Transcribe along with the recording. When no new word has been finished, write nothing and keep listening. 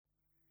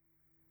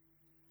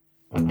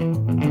IDEA'dan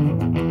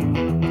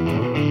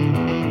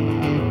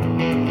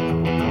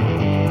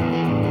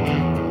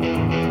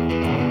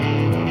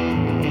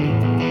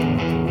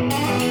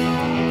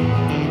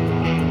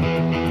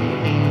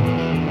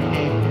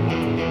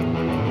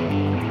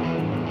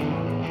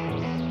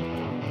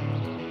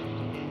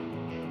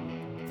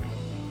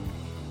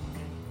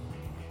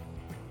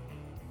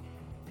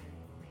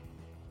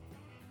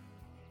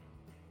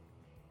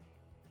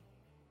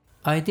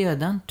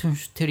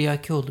Tunç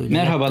Tiryakioğlu ile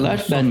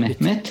merhabalar, ben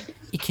Mehmet.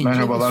 İkinci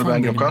merhabalar, ve son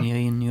ben bölümü Gökhan.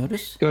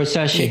 yayınlıyoruz.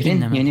 Görsel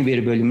Şehir'in yeni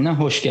bir bölümüne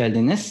hoş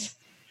geldiniz.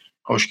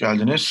 Hoş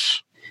geldiniz.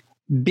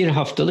 Bir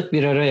haftalık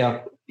bir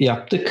ara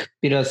yaptık.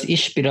 Biraz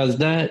iş, biraz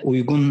da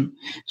uygun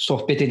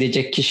sohbet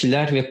edecek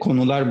kişiler ve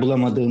konular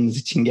bulamadığımız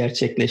için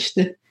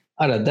gerçekleşti.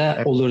 Arada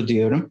evet, olur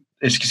diyorum.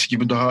 Eskisi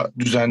gibi daha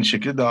düzenli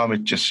şekilde devam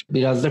edeceğiz.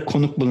 Biraz da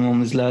konuk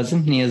bulmamız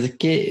lazım. Ne yazık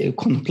ki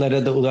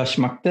konuklara da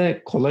ulaşmak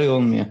da kolay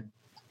olmuyor.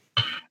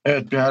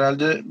 Evet,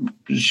 herhalde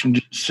şimdi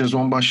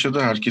sezon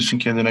başladı. Herkesin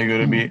kendine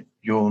göre bir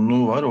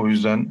yoğunluğu var. O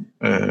yüzden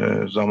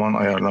zaman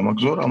ayarlamak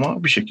zor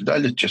ama bir şekilde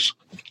halledeceğiz.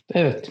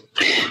 Evet.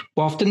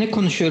 Bu hafta ne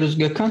konuşuyoruz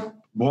Gökhan?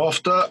 Bu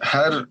hafta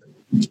her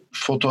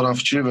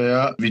fotoğrafçı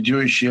veya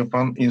video işi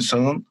yapan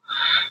insanın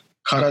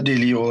kara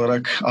deliği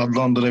olarak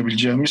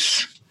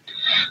adlandırabileceğimiz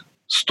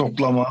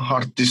stoklama,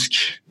 hard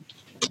disk,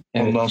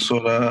 evet, ondan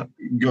sonra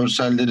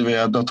görselleri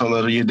veya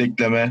dataları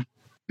yedekleme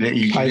ile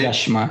ilgili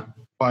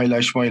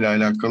paylaşma ile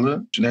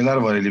alakalı neler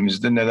var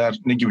elimizde,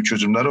 ne gibi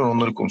çözümler var,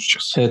 onları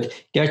konuşacağız.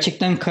 Evet,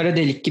 gerçekten kara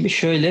delik gibi.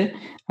 Şöyle,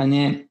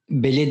 hani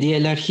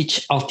belediyeler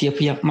hiç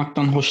altyapı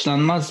yapmaktan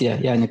hoşlanmaz ya,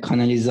 yani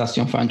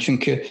kanalizasyon falan,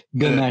 çünkü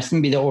gömersin,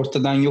 evet, bir de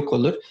ortadan yok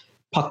olur.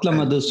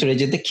 Patlamadığı, evet,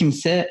 sürece de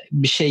kimse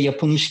bir şey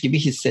yapılmış gibi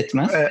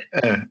hissetmez.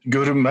 Evet,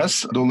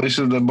 görünmez.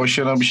 Dolayısıyla da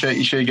başına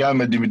bir şey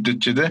gelmediği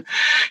müddetçe de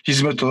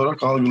hizmet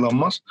olarak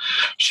algılanmaz.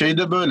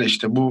 De böyle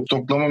işte, bu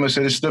toplama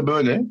meselesi de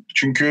böyle.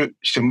 Çünkü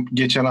işte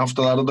geçen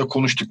haftalarda da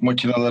konuştuk,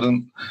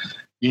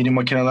 yeni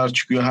makineler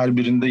çıkıyor. Her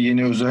birinde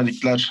yeni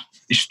özellikler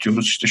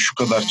istiyoruz. İşte şu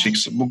kadar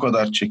çeksin, bu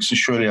kadar çeksin,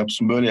 şöyle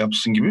yapsın, böyle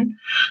yapsın gibi.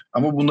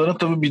 Ama bunların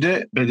tabii bir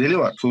de bedeli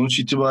var. Sonuç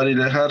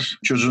itibariyle her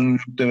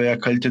çözünürlükte veya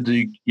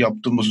kalitede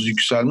yaptığımız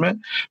yükselme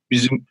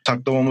bizim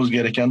saklamamız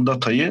gereken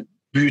datayı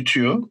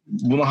büyütüyor.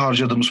 Buna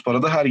harcadığımız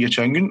para da her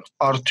geçen gün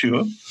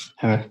artıyor.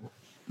 Evet.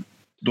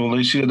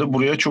 Dolayısıyla da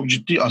buraya çok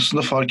ciddi,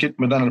 aslında fark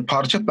etmeden, hani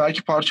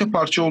belki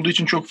parça olduğu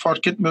için çok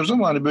fark etmiyoruz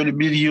ama hani böyle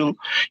bir yıl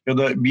ya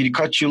da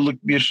birkaç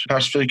yıllık bir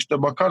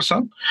perspektifte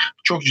bakarsan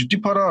çok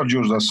ciddi para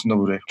harcıyoruz aslında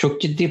buraya.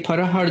 Çok ciddi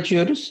para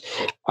harcıyoruz.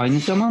 Aynı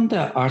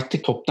zamanda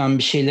artık toptan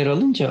bir şeyler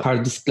alınca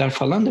hard diskler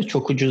falan da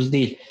çok ucuz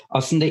değil.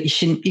 Aslında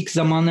işin ilk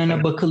zamanlarına,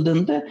 evet,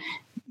 bakıldığında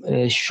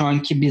şu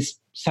anki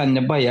biz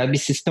seninle bayağı bir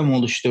sistem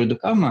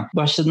oluşturduk ama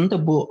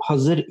başladığında bu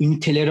hazır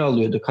üniteleri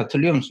alıyorduk.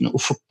 Hatırlıyor musun?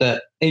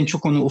 Ufuk'ta en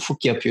çok onu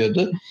Ufuk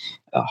yapıyordu.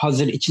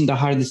 Hazır içinde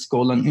hard diski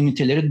olan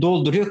üniteleri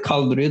dolduruyor,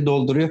 kaldırıyor,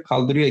 dolduruyor,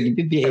 kaldırıyor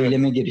gibi bir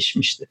eyleme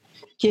girişmişti.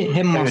 Ki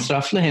hem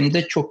masraflı, evet, hem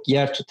de çok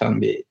yer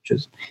tutan bir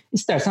çözüm.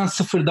 İstersen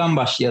sıfırdan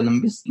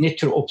başlayalım biz. Ne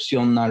tür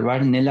opsiyonlar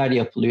var, neler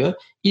yapılıyor?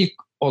 İlk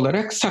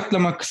olarak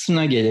saklama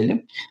kısmına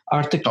gelelim.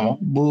 Artık tamam,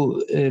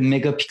 bu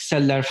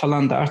megapikseller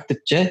falan da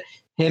arttıkça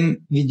hem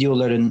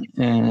videoların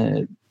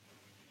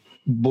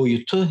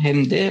boyutu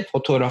hem de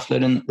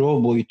fotoğrafların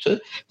RAW boyutu,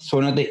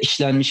 sonra da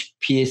işlenmiş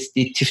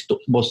PSD, TIFF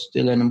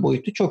dosyalarının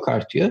boyutu çok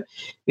artıyor.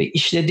 Ve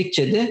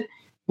işledikçe de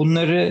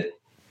bunları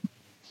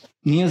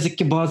ne yazık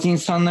ki bazı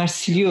insanlar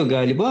siliyor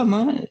galiba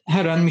ama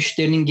her an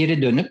müşterinin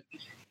geri dönüp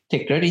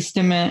tekrar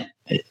isteme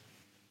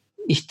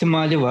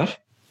ihtimali var.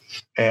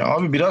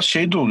 Abi biraz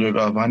de oluyor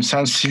galiba. Hani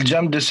sen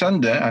sileceğim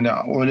desen de, hani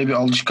öyle bir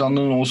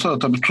alışkanlığın olsa da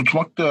tabii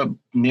tutmak da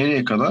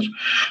nereye kadar?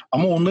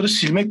 Ama onları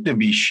silmek de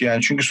bir iş.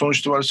 Yani çünkü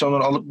sonuçta varsa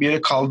onları alıp bir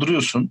yere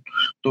kaldırıyorsun.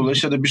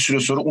 Dolayısıyla da bir süre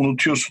sonra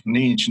unutuyorsun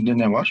neyin içinde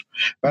ne var.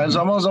 Ben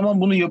zaman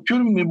zaman bunu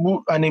yapıyorum ve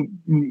bu, hani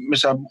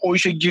mesela o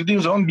işe girdiğin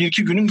zaman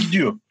 1-2 günün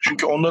gidiyor.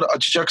 Çünkü onları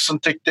açacaksın,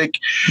 tek tek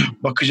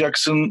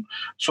bakacaksın.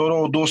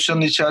 Sonra o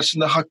dosyanın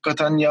içerisinde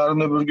hakikaten yarın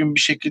öbür gün bir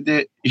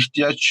şekilde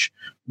ihtiyaç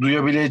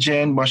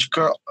duyabileceğin,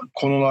 başka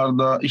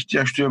konularda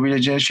ihtiyaç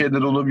duyabileceğin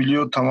şeyler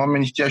olabiliyor.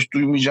 Tamamen ihtiyaç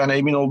duymayacağına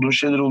emin olduğun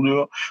şeyler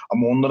oluyor.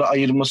 Ama onları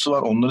ayırması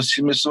var, onları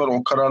silmesi var,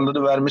 o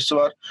kararları vermesi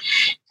var.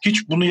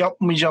 Hiç bunu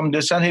yapmayacağım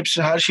desen,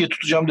 her şeyi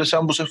tutacağım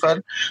desen, bu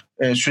sefer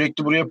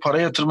sürekli buraya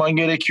para yatırman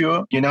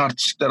gerekiyor. Yeni hard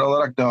diskler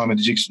alarak devam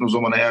edeceksin o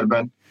zaman, eğer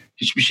ben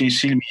hiçbir şeyi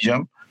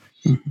silmeyeceğim,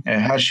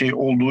 her şey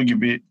olduğu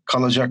gibi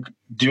kalacak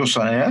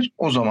diyorsan eğer,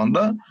 o zaman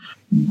da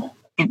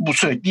bu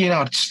sürekli yeni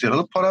hard diskler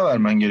alıp para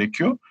vermen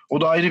gerekiyor.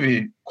 O da ayrı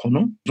bir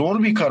konu.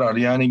 Zor bir karar.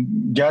 Yani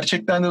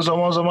gerçekten de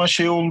zaman zaman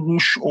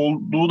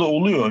olduğu da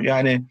oluyor.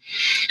 Yani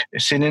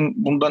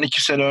senin bundan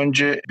 2 sene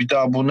önce bir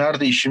daha bu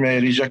nerede işime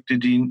yarayacak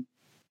dediğin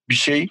bir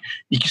şey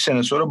 2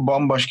 sene sonra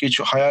bambaşka, hiç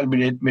hayal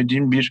bile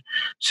etmediğin bir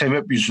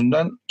sebep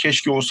yüzünden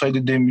keşke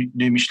olsaydı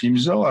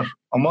demişliğimiz de var.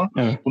 Ama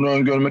Evet. bunu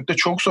öngörmek de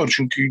çok zor.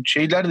 Çünkü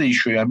şeyler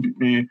değişiyor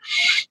yani.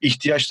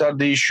 İhtiyaçlar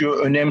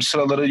değişiyor. Önem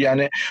sıraları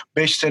yani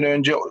 5 sene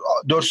önce,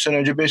 4 sene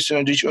önce, 5 sene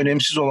önce hiç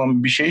önemsiz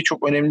olan bir şey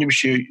çok önemli bir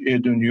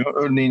şeye dönüyor.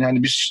 Örneğin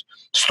hani biz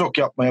stok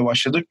yapmaya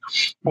başladık.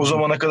 O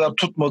zamana kadar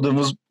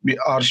tutmadığımız bir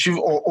arşiv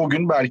o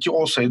gün belki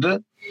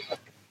olsaydı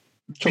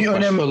Çok bir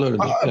önem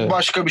olurdu. Evet.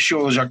 başka bir şey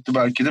olacaktı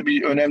belki de.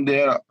 Bir önem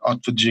değer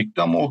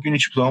atfedecekti ama o gün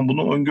hiçbir zaman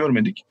bunu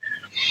öngörmedik.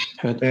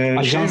 Evet.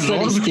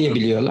 Ajanslar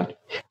isteyebiliyorlar.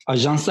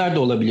 Ajanslar da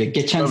olabiliyor.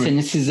 Geçen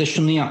sene sizde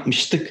şunu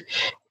yapmıştık.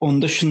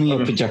 Onda şunu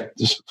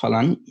yapacaktır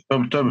falan.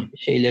 Tabii.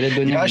 Şeylere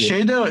dönebiliyor. Ya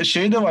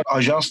şey de var.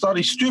 Ajanslar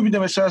istiyor. Bir de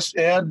mesela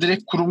eğer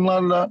direkt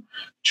kurumlarla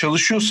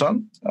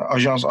çalışıyorsan,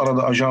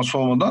 arada ajans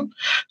olmadan,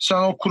 sen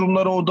o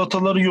kurumlara o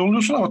dataları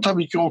yolluyorsun ama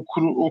tabii ki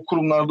o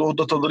kurumlarda o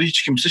dataları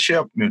hiç kimse şey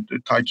yapmıyor,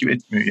 takip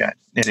etmiyor yani.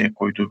 Nereye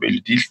koyduğu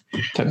belli değil.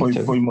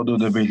 Tabii. Koymadığı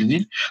da belli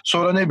değil.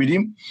 Sonra ne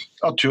bileyim,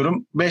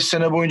 atıyorum 5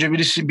 sene boyunca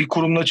birisi bir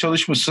kurumla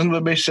çalışmışsın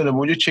ve 5 sene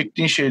boyunca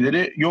çektiğin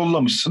şeyleri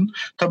yollamışsın.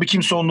 Tabii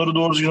kimse onları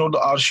doğru düzgün orada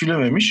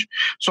arşivlememiş.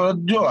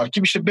 Sonra diyorlar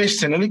ki işte 5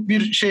 senelik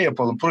bir şey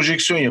yapalım,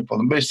 projeksiyon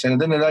yapalım. 5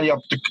 senede neler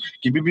yaptık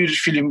gibi bir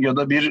film ya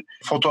da bir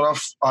fotoğraf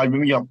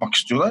albümü yapmak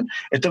istiyorlar.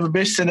 Tabii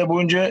 5 sene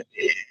boyunca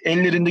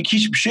ellerindeki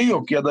hiçbir şey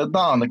yok ya da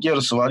dağınık,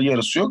 yarısı var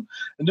yarısı yok.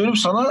 Dönüp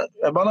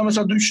bana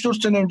mesela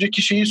 3-4 sene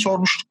önceki şeyi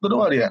sormuşlukları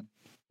var yani.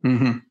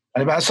 Hı.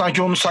 Hani ben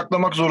sanki onu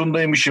saklamak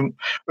zorundaymışım.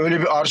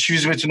 Öyle bir arşiv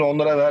hizmetini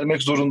onlara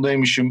vermek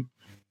zorundaymışım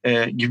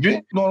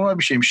gibi, normal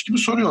bir şeymiş gibi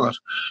soruyorlar.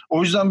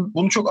 O yüzden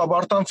bunu çok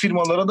abartan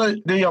firmalara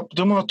da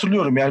yaptığımı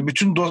hatırlıyorum. Yani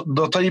bütün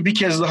datayı bir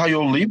kez daha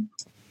yollayıp,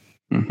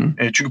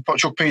 çünkü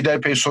çok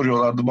peyderpey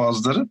soruyorlardı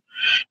bazıları.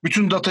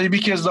 Bütün datayı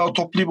bir kez daha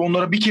toplayıp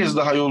onlara bir kez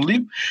daha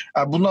yollayıp,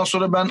 yani bundan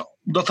sonra ben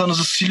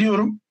datanızı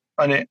siliyorum.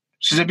 Hani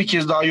size bir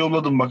kez daha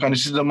yolladım, bak hani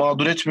sizi de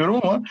mağdur etmiyorum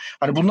ama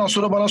hani bundan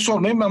sonra bana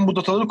sormayın, ben bu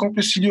dataları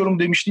komple siliyorum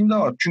demişliğim de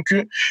var.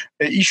 Çünkü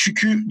iş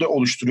yükü de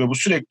oluşturuyor bu,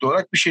 sürekli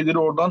olarak bir şeyleri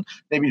oradan,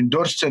 ne bileyim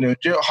 4 sene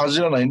önce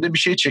Haziran ayında bir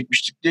şey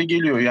çekmiştik diye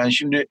geliyor. Yani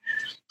şimdi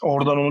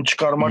oradan onu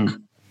çıkarmak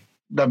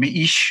da bir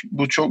iş.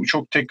 Bu çok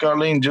çok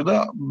tekrarlayınca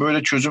da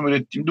böyle çözüm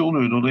ürettiğimde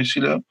oluyor.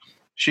 Dolayısıyla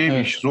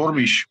bir iş, zor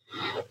bir iş.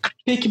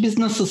 Peki biz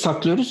nasıl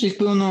saklıyoruz? İlk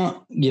bir ona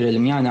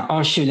girelim. Yani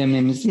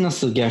arşivlememizi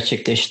nasıl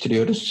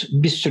gerçekleştiriyoruz?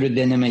 Bir sürü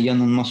deneme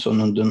yanılma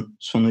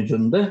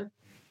sonucunda.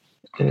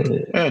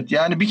 Evet,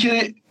 yani bir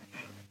kere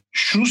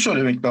şunu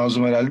söylemek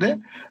lazım herhalde.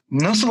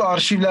 Nasıl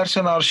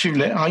arşivlersen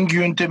arşivle, hangi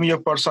yöntemi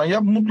yaparsan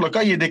yap,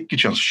 mutlaka yedekli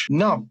çalış.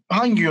 Ne yap?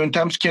 Hangi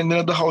yöntem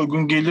kendine daha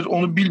uygun gelir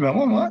onu bilmem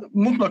ama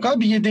mutlaka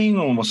bir yedeğin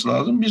olması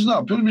lazım. Biz ne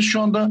yapıyoruz? Biz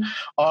şu anda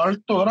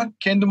ağırlıklı olarak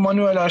kendi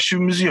manuel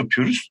arşivimizi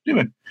yapıyoruz, değil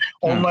mi?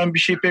 Online bir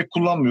şey pek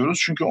kullanmıyoruz.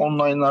 Çünkü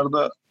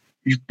online'larda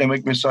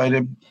yüklemek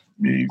vesaire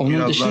onun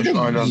biraz daha şu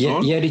hala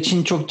zor. Yer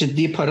için çok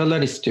ciddi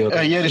paralar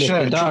istiyorlar. Yer için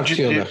evet, çok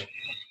artıyorlar. ciddi.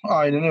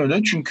 Aynen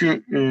öyle.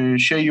 Çünkü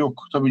şey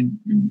yok. Tabii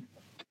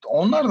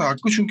onlar da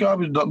haklı çünkü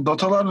abi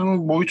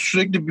dataların boyutu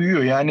sürekli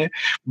büyüyor. Yani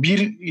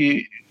bir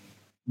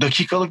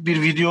dakikalık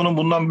bir videonun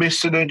bundan 5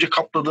 sene önce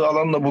kapladığı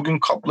alanla bugün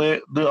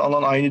kapladığı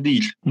alan aynı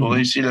değil.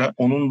 Dolayısıyla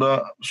onun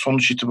da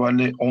sonuç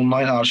itibariyle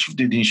online arşiv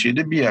dediğin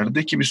şeyde bir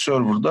yerdeki bir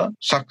serverda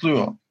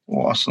saklıyor.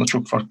 O aslında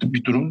çok farklı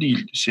bir durum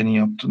değil senin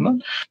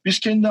yaptığından. Biz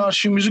kendi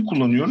arşivimizi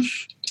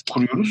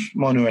kuruyoruz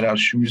manuel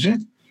arşivimizi.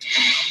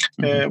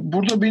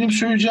 Burada benim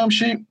söyleyeceğim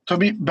şey,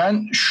 tabii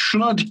ben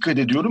şuna dikkat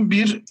ediyorum.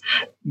 Bir,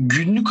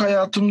 günlük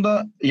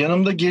hayatımda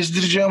yanımda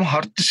gezdireceğim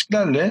hard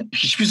disklerle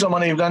hiçbir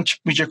zaman evden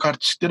çıkmayacak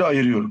hard diskleri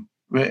ayırıyorum.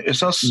 Ve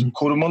esas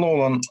korumalı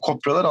olan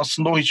kopyalar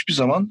aslında o hiçbir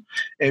zaman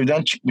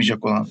evden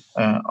çıkmayacak olan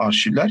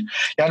arşivler.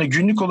 Yani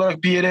günlük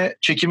olarak bir yere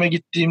çekime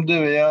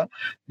gittiğimde veya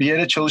bir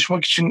yere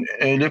çalışmak için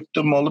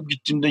laptopumu alıp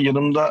gittiğimde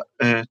yanımda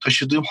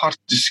taşıdığım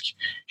hard disk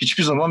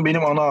hiçbir zaman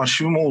benim ana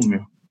arşivim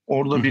olmuyor.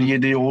 Orada bir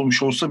yedeği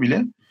olmuş olsa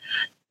bile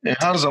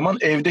her zaman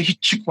evde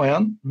hiç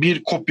çıkmayan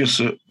bir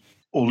kopyası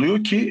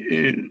oluyor ki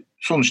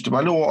sonuç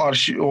itibariyle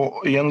o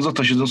yanınıza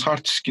taşıdığınız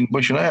hard diskin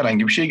başına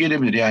herhangi bir şey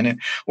gelebilir. Yani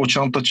o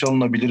çanta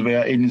çalınabilir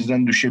veya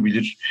elinizden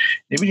düşebilir.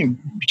 Ne bileyim,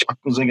 hiç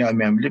aklınıza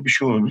gelmeyen bile bir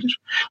şey olabilir.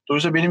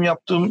 Dolayısıyla benim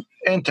yaptığım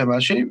en temel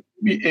şey,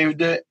 bir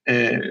evde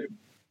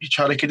hiç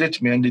hareket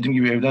etmeyen, dediğim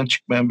gibi evden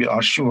çıkmayan bir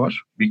arşiv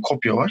var, bir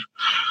kopya var.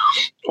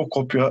 O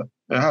kopya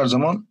her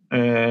zaman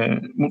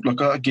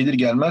mutlaka gelir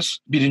gelmez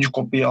birinci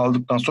kopyayı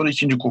aldıktan sonra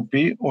ikinci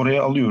kopyayı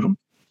oraya alıyorum.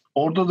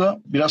 Orada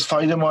da biraz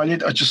fayda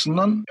maliyet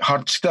açısından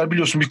hard diskler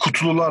biliyorsun bir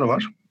kutulular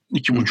var.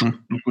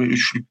 2,5'luk ve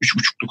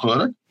 3,5'luk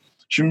olarak.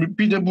 Şimdi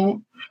bir de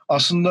bu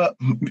aslında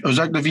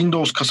özellikle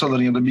Windows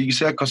kasaların ya da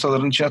bilgisayar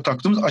kasalarının içine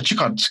taktığımız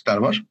açık hard diskler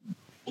var.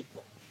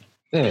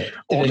 Evet.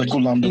 Orada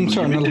kullandığımız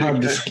internal gibi.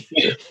 Hard disk.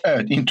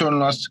 Evet,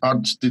 internal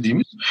hard disk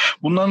dediğimiz.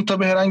 Bunların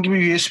tabii herhangi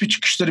bir USB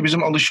çıkışları,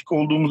 bizim alışık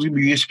olduğumuz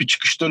gibi USB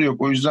çıkışları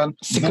yok. O yüzden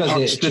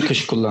SCSI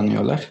çıkış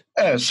kullanıyorlar.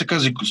 Evet,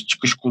 SCSI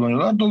çıkış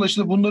kullanıyorlar.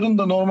 Dolayısıyla bunların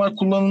da normal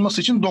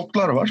kullanılması için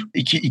docklar var.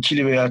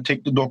 İkili veya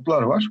tekli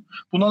docklar var.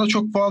 Bunlar da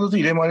çok pahalı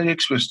değil. Hem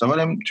AliExpress'te var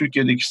hem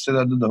Türkiye'deki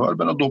sitelerde de var.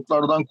 Ben o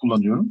docklardan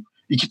kullanıyorum.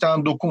 2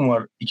 tane dokum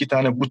var. 2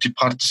 tane bu tip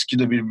hard diski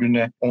de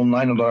birbirine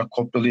online olarak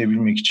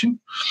kopyalayabilmek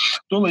için.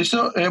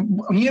 Dolayısıyla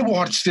niye bu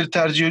hard diskleri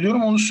tercih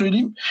ediyorum onu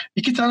söyleyeyim.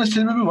 2 tane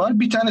sebebi var.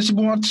 Bir tanesi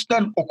bu hard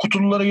diskler o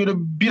kutululara göre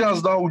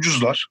biraz daha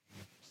ucuzlar.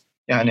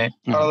 Yani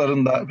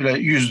aralarında bile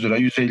 100 lira,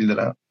 150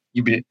 lira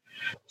gibi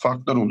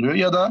farklar oluyor.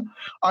 Ya da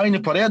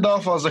aynı paraya daha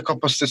fazla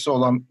kapasitesi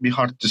olan bir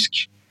hard disk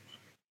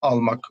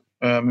almak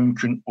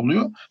mümkün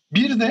oluyor.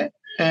 Bir de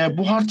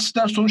bu hard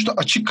diskler sonuçta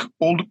açık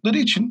oldukları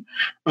için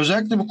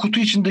özellikle bu kutu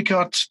içindeki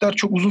hard diskler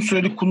çok uzun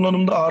süreli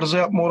kullanımda arıza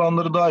yapma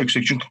oranları daha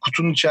yüksek. Çünkü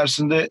kutunun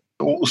içerisinde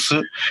o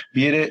ısı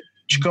bir yere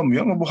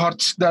çıkamıyor ama bu hard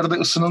disklerde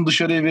ısının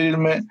dışarıya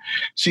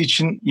verilmesi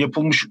için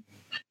yapılmış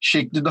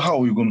şekli daha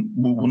uygun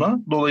buna.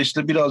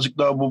 Dolayısıyla birazcık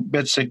daha bu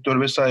bet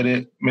sektör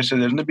vesaire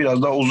meselelerinde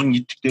biraz daha uzun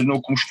gittiklerini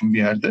okumuştum bir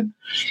yerde.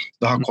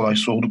 Daha kolay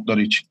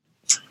soğudukları için.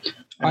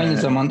 Aynı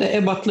zamanda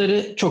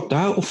ebatları çok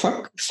daha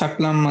ufak,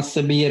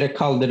 saklanması, bir yere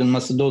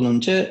kaldırılması da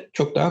olunca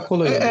çok daha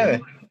kolay oluyor.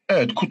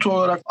 Evet, kutu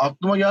olarak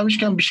aklıma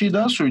gelmişken bir şey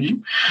daha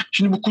söyleyeyim.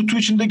 Şimdi bu kutu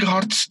içindeki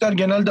hard diskler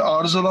genelde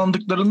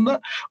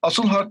arızalandıklarında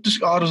asıl hard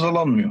disk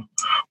arızalanmıyor.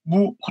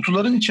 Bu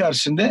kutuların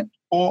içerisinde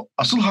o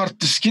asıl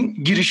hard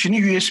diskin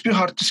girişini USB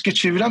hard diske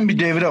çeviren bir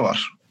devre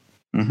var.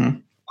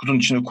 Kutunun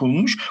içine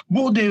konulmuş.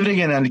 Bu devre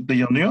genellikle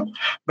yanıyor.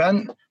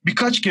 Ben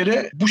birkaç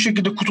kere bu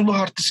şekilde kutulu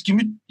hard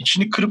diskimi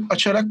içini kırıp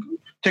açarak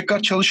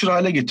tekrar çalışır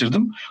hale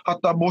getirdim.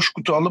 Hatta boş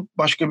kutu alıp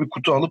başka bir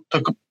kutu alıp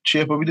takıp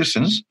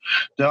yapabilirsiniz.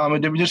 Devam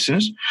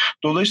edebilirsiniz.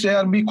 Dolayısıyla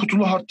eğer bir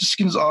kutulu hard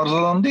diskiniz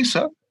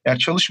arızalandıysa, eğer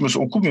çalışmıyorsa,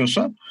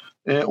 okumuyorsa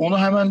onu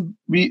hemen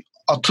bir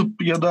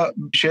atıp ya da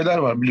şeyler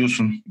var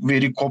biliyorsun.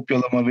 Veri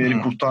kopyalama,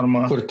 veri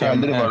kurtarma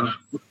yerleri var.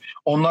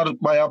 Onlar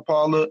bayağı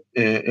pahalı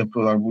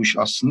yapıyorlar bu iş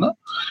aslında.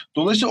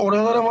 Dolayısıyla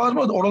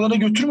oralara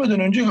götürmeden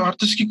önce hard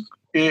diski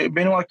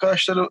benim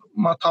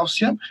arkadaşlarıma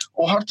tavsiyem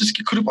o hard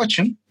diski kırıp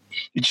açın.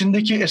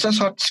 İçindeki esas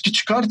hard diski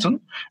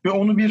çıkartın ve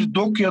onu bir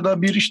dock ya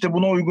da bir işte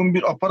buna uygun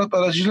bir aparat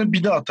aracıyla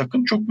bir daha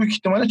takın. Çok büyük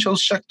ihtimalle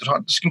çalışacaktır.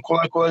 Hard diskin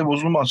kolay kolay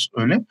bozulmaz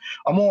öyle.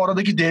 Ama o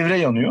aradaki devre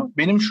yanıyor.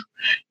 Benim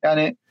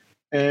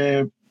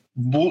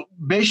bu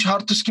 5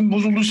 hard diskin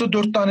bozulduysa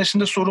 4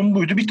 tanesinde sorun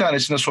buydu. Bir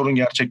tanesinde sorun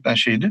gerçekten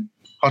şeydi.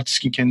 Hard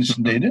diskin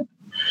kendisindeydi.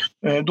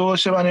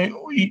 Dolayısıyla hani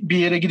bir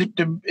yere gidip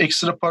de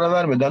ekstra para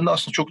vermeden de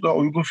aslında çok daha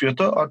uygun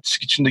fiyata hard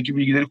disk içindeki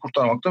bilgileri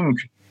kurtarmak da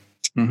mümkün.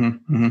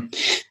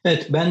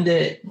 Evet, ben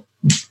de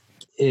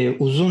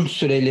uzun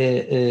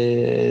süreli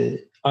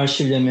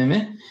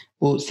arşivlememi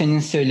bu senin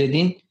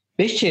söylediğin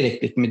 5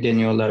 çeyreklik mi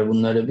deniyorlar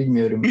bunlara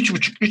bilmiyorum.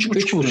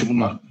 3,5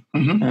 bunlar.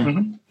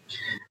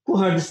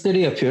 Bu hard diskleri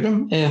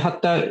yapıyorum.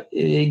 Hatta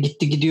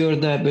gitti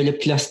gidiyor da böyle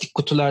plastik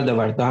kutular da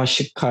var. Daha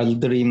şık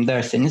kaldırayım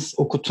derseniz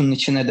o kutunun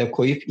içine de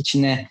koyup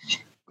içine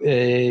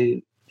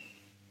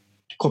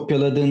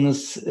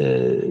kopyaladığınız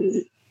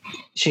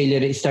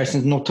şeyleri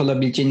isterseniz not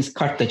alabileceğiniz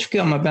kart da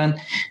çıkıyor ama ben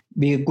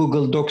bir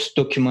Google Docs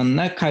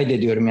dokümanına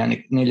kaydediyorum.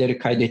 Yani neleri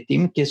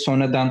kaydettiğimi ki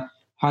sonradan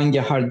hangi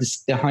hard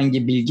diskte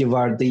hangi bilgi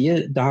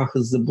vardığını daha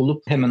hızlı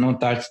bulup hemen o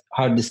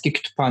hard diski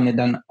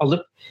kütüphaneden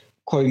alıp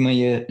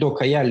koymayı,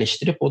 doka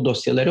yerleştirip o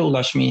dosyalara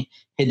ulaşmayı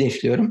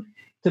hedefliyorum.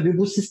 Tabii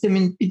bu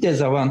sistemin bir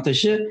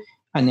dezavantajı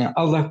hani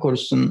Allah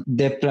korusun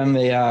deprem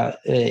veya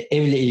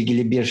evle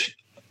ilgili bir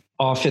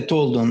afet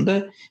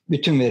olduğunda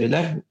bütün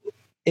veriler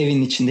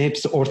evin içinde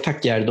hepsi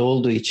ortak yerde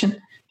olduğu için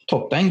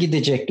toptan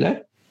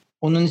gidecekler.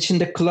 Onun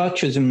içinde cloud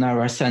çözümler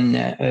var,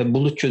 seninle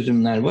bulut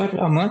çözümler var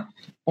ama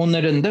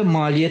onların da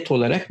maliyet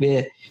olarak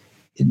ve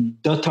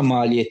data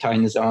maliyeti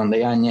aynı zamanda.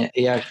 Yani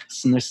eğer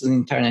sınırsız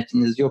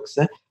internetiniz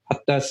yoksa,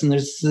 hatta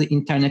sınırsız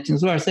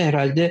internetiniz varsa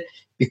herhalde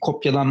bir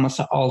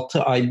kopyalanması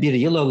 6 ay 1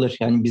 yıl alır.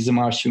 Yani bizim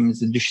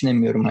arşivimizi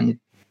düşünemiyorum hani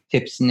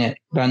hepsine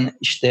ben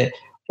işte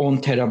 10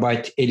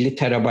 terabayt 50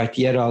 terabayt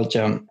yer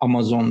alacağım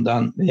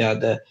Amazon'dan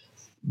veya da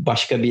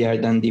başka bir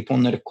yerden deyip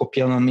onları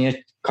kopyalamaya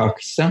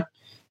kalkışsam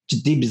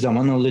ciddi bir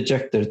zaman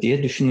alacaktır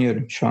diye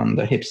düşünüyorum şu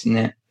anda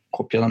hepsini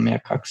kopyalamaya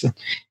kalksın.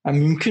 Yani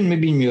mümkün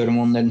mü bilmiyorum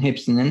onların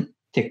hepsinin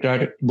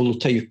tekrar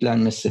buluta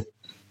yüklenmesi.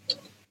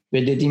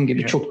 Ve dediğim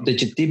gibi çok da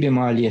ciddi bir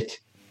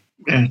maliyet.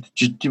 Evet,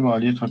 ciddi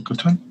maliyet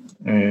hakikaten.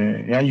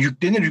 Yani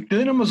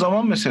yüklenir ama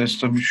zaman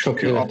meselesi tabii.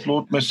 Çünkü evet.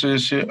 Upload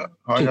meselesi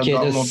hala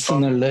Türkiye'de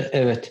sınırlı.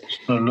 Evet.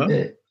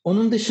 Sınırlı.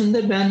 Onun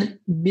dışında ben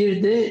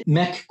bir de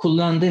Mac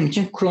kullandığım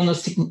için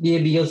ChronoSync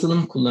diye bir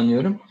yazılım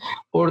kullanıyorum.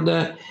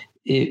 Orada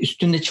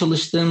üstünde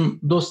çalıştığım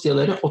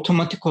dosyaları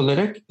otomatik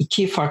olarak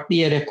 2 farklı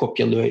yere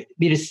kopyalıyor.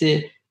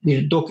 Birisi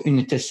bir dock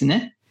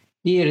ünitesine,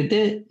 diğeri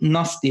de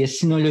NAS diye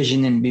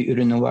Synology'nin bir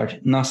ürünü var.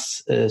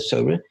 NAS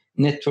server.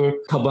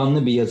 Network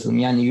tabanlı bir yazılım.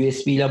 Yani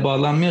USB ile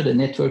bağlanmıyor da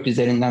network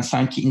üzerinden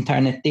sanki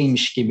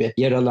internetteymiş gibi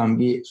yer alan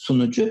bir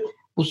sunucu.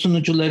 Bu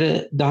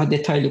sunucuları daha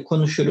detaylı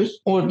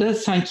konuşuruz. Orada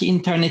sanki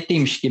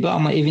internetteymiş gibi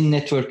ama evin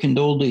network'ünde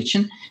olduğu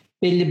için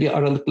belli bir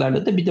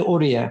aralıklarla da bir de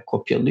oraya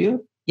kopyalıyor.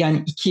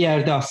 Yani 2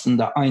 yerde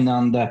aslında aynı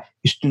anda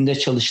üstünde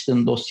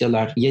çalıştığım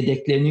dosyalar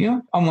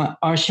yedekleniyor ama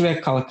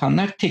arşive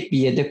kalkanlar tek bir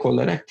yedek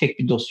olarak, tek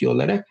bir dosya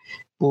olarak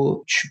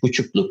bu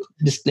 3,5'luk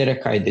disklere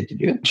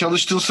kaydediliyor.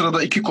 Çalıştığın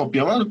sırada 2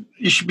 kopya var.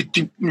 İş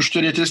bitti,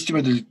 müşteriye teslim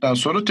edildikten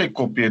sonra tek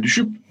kopyaya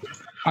düşüp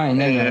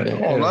Aynen öyle.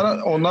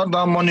 Onlar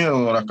daha manuel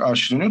olarak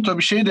arşivleniyor.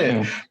 Tabii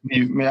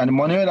yani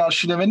manuel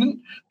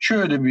arşivlemenin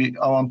şöyle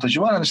bir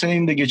avantajı var. Hani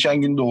senin de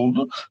geçen günde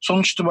oldu.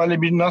 Sonuç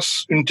itibariyle bir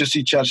NAS ünitesi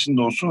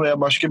içerisinde olsun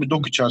veya başka bir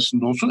dock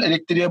içerisinde olsun,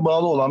 elektriğe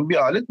bağlı olan bir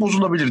alet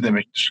bozulabilir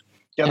demektir.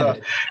 Ya da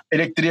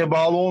elektriğe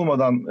bağlı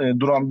olmadan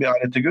duran bir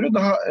alete göre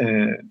daha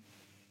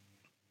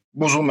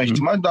bozulma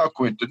ihtimali daha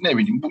kuvvetli. Ne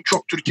bileyim, bu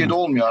çok Türkiye'de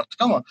olmuyor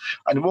artık ama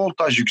hani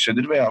voltaj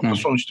yükselir veya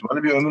sonuç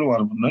itibariyle bir ömrü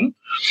var bunların.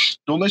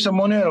 Dolayısıyla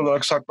manuel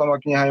olarak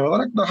saklamak nihai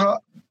olarak daha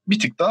bir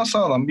tık daha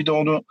sağlam. Bir de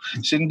onu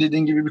senin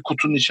dediğin gibi bir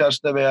kutunun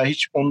içerisinde veya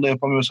hiç onu da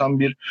yapamıyorsan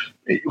bir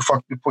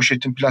ufak bir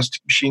poşetin,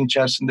 plastik bir şeyin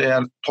içerisinde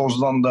eğer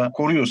tozdan da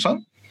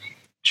koruyorsan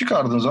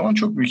çıkardığın zaman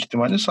çok büyük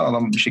ihtimalle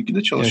sağlam bir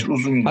şekilde çalışır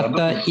uzun yıllardır.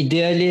 Hatta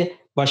ideali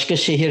başka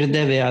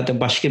şehirde veya da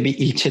başka bir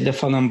ilçede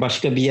falan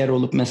başka bir yer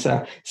olup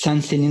mesela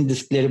senin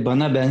diskleri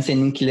bana, ben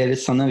seninkileri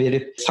sana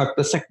verip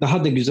saklasak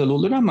daha da güzel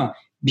olur ama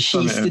bir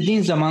şey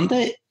istediğin zaman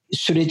da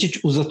süreci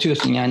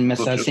uzatıyorsun. Yani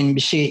mesela senin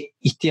bir şeye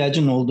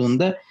ihtiyacın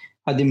olduğunda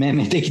hadi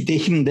Mehmet'e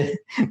gideyim de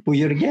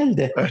buyur gel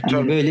de.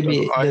 Yani böyle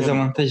bir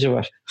dezavantajı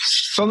var.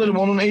 Sanırım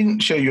onun en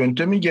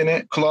yöntemi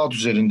gene cloud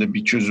üzerinde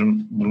bir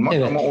çözüm bulmak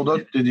ama o da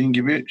dediğin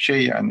gibi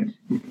yani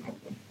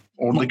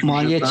oradaki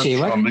maliyet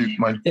var.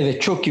 Var.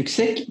 Evet, çok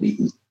yüksek.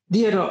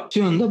 Diğer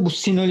opsiyonda bu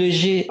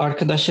Synology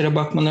arkadaşlara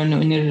bakmalarını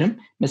öneririm.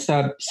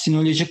 Mesela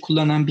Synology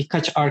kullanan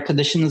birkaç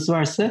arkadaşınız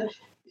varsa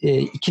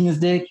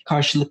ikiniz de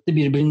karşılıklı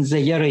birbirinize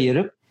yer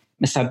ayırıp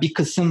mesela bir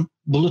kısım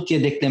bulut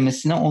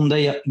yedeklemesini onda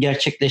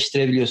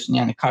gerçekleştirebiliyorsun.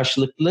 Yani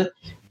karşılıklı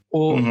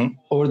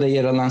orada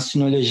yer alan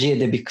Synology'ye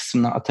de bir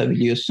kısmını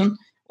atabiliyorsun.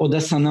 O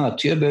da sana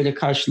atıyor. Böyle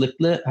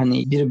karşılıklı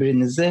hani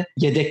birbirinize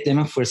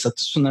yedekleme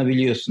fırsatı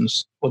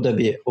sunabiliyorsunuz. O da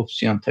bir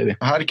opsiyon tabii.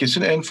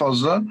 Herkesin en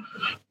fazla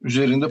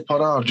üzerinde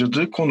para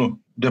harcadığı konu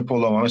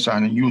depolama. Mesela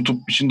hani YouTube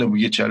için de bu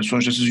geçerli.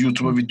 Sonuçta siz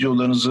YouTube'a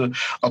videolarınızı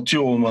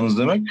atıyor olmanız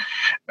demek.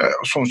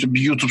 Sonuçta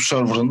bir YouTube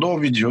serverında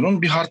o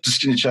videonun bir hard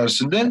diskin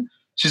içerisinde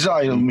size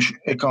ayrılmış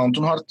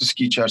account'un hard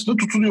diski içerisinde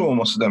tutuluyor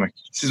olması demek.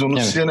 Siz onu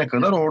silene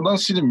kadar oradan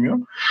silinmiyor.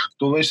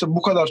 Dolayısıyla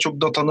bu kadar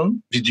çok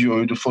datanın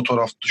videoydu,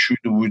 fotoğraftı,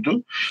 şuydu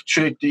buydu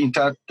sürekli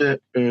internette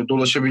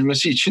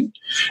dolaşabilmesi için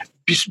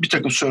bir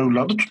takım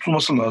serverlarda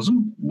tutulması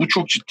lazım. Bu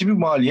çok ciddi bir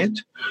maliyet.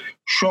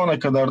 Şu ana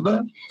kadar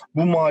da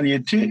bu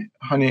maliyeti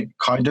hani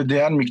kayda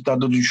değer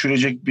miktarda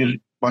düşürecek bir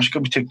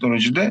başka bir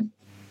teknoloji de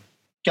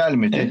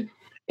gelmedi. Evet.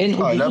 En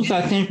ucuzu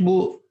zaten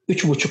bu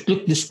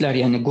 3.5'luk diskler,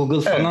 yani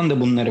Google falan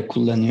da bunları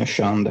kullanıyor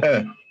şu anda.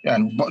 Evet.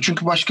 Yani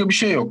çünkü başka bir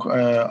şey yok.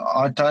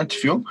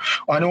 Alternatif yok.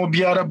 Hani o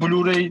bir ara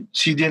Blu-ray,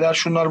 CD'ler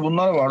şunlar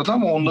bunlar vardı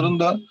ama onların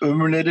da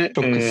ömürleri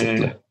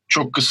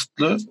çok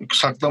kısıtlı.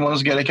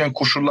 Saklamanız gereken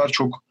koşullar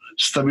çok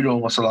stabil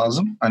olması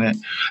lazım. Hani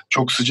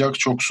çok sıcak,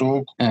 çok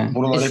soğuk.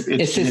 Buralar hep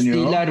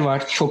etkileniyor. SSD'ler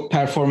var. Çok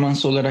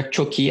performans olarak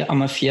çok iyi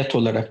ama fiyat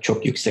olarak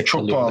çok yüksek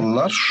çok kalıyorlar. Çok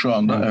pahalılar şu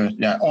anda. Evet.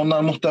 Yani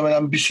onlar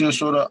muhtemelen bir süre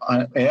sonra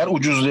eğer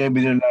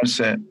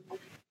ucuzlayabilirlerse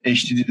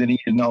HDD'lerin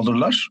yerini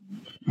alırlar.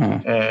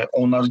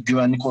 Onlar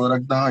güvenlik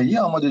olarak daha iyi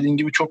ama dediğin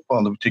gibi çok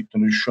pahalı bir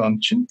teknoloji şu an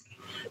için.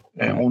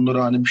 Onları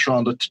hani şu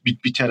anda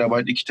 1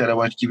 terabayt, 2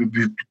 terabayt gibi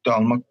büyüklükte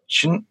almak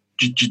için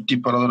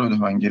ciddi paralar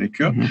ödemen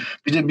gerekiyor.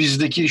 Bir de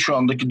bizdeki şu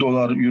andaki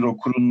dolar, euro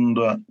kurunu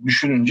da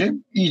düşününce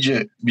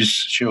iyice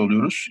biz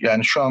oluyoruz.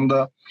 Yani şu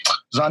anda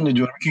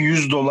zannediyorum ki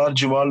 $100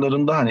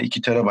 civarlarında hani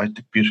 2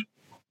 terabaytlık bir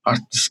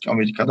hard disk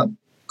Amerika'da.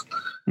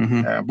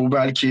 Bu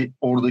belki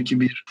oradaki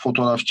bir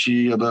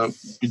fotoğrafçıyı ya da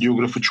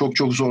videografı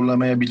çok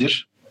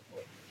zorlamayabilir.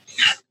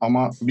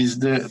 Ama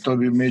bizde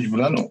tabii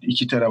mecburen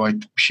 2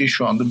 terabaytlık bir şey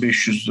şu anda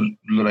 500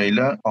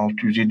 lirayla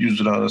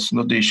 600-700 lira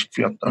arasında değişik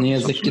fiyatlar. Ne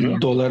yazık satılıyor.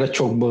 ki dolara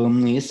çok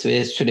bağımlıyız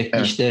ve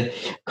sürekli işte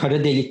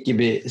kara delik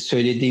gibi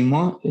söylediğim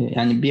o.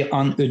 Yani bir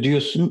an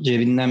ödüyorsun,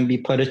 cebinden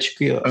bir para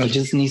çıkıyor,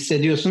 acısını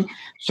hissediyorsun.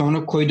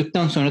 Sonra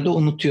koyduktan sonra da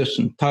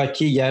unutuyorsun. Ta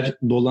ki yer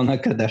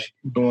dolana kadar.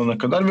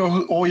 Ve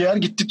o yer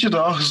gittikçe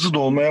daha hızlı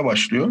dolmaya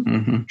başlıyor.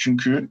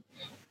 Çünkü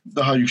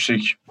daha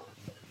yüksek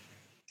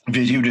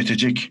veri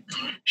üretecek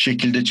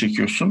şekilde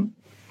çekiyorsun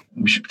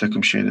bir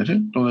takım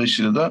şeyleri.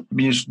 Dolayısıyla da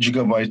 1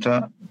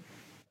 gigabayta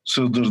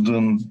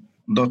sığdırdığın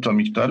data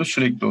miktarı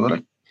sürekli olarak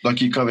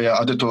dakika veya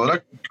adet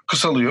olarak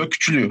kısalıyor,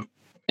 küçülüyor.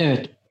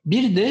 Evet.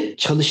 Bir de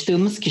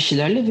çalıştığımız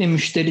kişilerle ve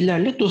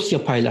müşterilerle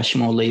dosya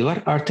paylaşma olayı var.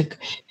 Artık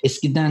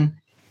eskiden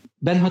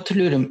ben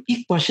hatırlıyorum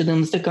ilk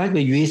başladığımızda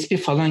galiba USB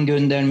falan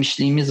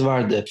göndermişliğimiz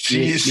vardı.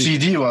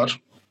 CD var.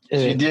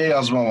 Evet. CD'ye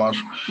yazma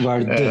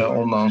vardı.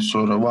 Ondan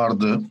sonra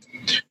vardı.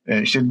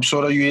 İşte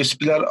sonra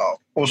USB'ler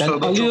o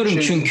sırada alıyorum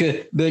çok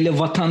çünkü böyle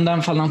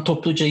vatandan falan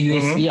topluca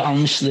USB'yi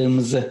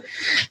almışlığımızı.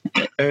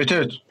 Evet.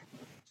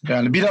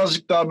 Yani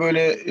birazcık daha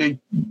böyle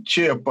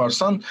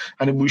yaparsan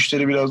hani bu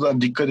işleri biraz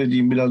daha dikkat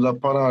edeyim, biraz daha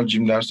para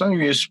harcayayım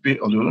dersen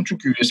USB alıyordum.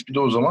 Çünkü USB'de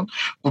o zaman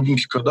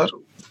bugünkü kadar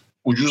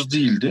ucuz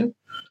değildi.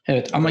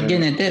 Evet ama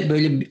gene de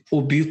böyle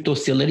o büyük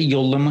dosyaları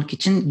yollamak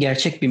için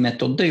gerçek bir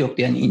metod da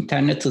yoktu. Yani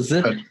internet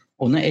hızı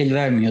ona el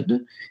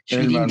vermiyordu.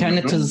 Şimdi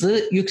internet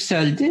hızı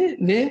yükseldi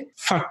ve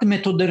farklı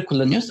metodları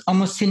kullanıyoruz.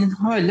 Ama senin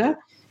hala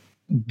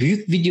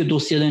büyük video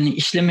dosyalarını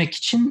işlemek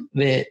için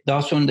ve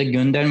daha sonra da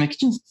göndermek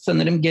için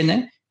sanırım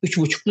gene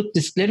 3.5'luk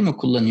diskleri mi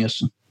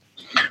kullanıyorsun?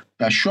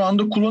 Ya şu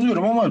anda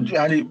kullanıyorum ama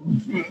yani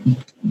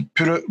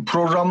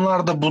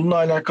programlarda bununla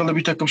alakalı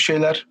bir takım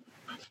şeyler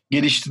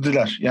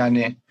geliştirdiler.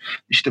 Yani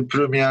işte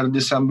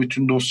Premiere'de sen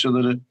bütün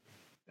dosyaları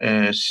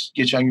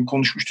geçen gün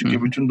konuşmuştuk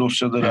ya, bütün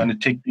dosyaları hani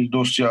tek bir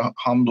dosya,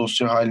 ham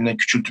dosya haline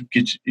küçültüp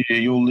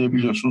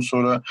yollayabiliyorsun.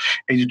 Sonra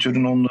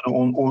editörün onları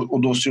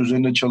o dosya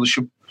üzerinde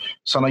çalışıp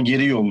sana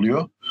geri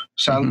yolluyor.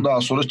 Sen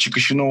daha sonra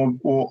çıkışını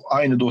o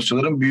aynı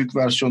dosyaların büyük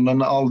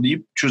versiyonlarını al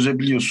deyip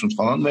çözebiliyorsun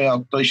falan.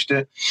 Veyahut da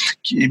işte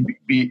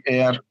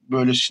eğer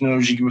böyle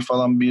Synology gibi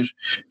falan bir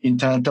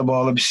internete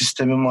bağlı bir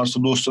sistemin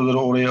varsa dosyaları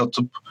oraya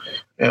atıp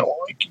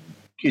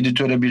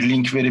editöre bir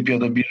link verip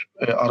ya da bir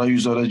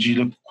arayüz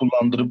aracıyla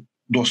kullandırıp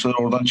dosyaları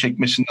oradan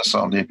çekmesini de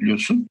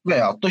sağlayabiliyorsun.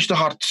 Veyahut da işte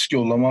hard disk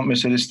yollama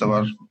meselesi de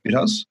var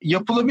biraz.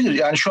 Yapılabilir.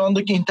 Yani şu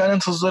andaki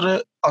internet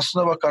hızları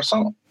aslına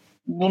bakarsan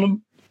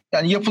bunu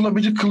yani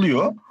yapılabilir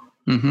kılıyor.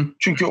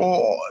 Çünkü o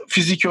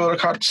fiziki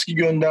olarak hard diski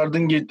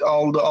gönderdin,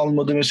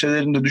 almadı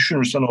meselelerini de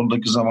düşünürsen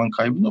oradaki zaman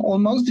kaybını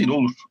olmaz değil,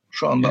 olur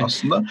şu anda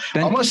aslında.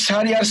 Ama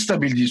her yer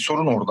stabil değil,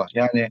 sorun orada.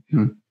 Yani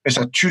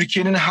mesela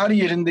Türkiye'nin her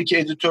yerindeki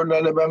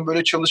editörlerle ben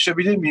böyle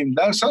çalışabilir miyim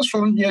dersen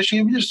sorun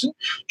yaşayabilirsin.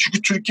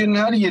 Çünkü Türkiye'nin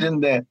her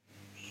yerinde,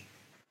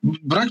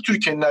 bırak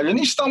Türkiye'nin her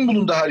yerinde,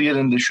 İstanbul'un da her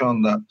yerinde şu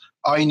anda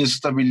aynı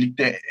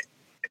stabillikte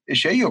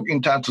yok,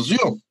 internet hızı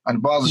yok.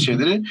 Hani bazı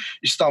şeyleri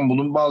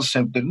İstanbul'un bazı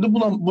semtlerinde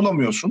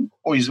bulamıyorsun.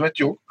 O hizmet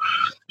yok.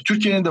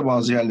 Türkiye'nin de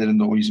bazı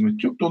yerlerinde o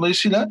hizmet yok.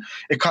 Dolayısıyla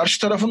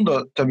karşı tarafın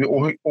da tabii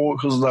o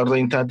hızlarda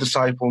internete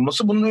sahip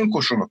olması bunun ön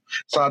koşulu.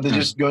 Sadece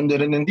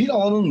gönderenin değil,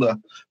 alanın da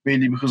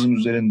belli bir hızın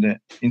üzerinde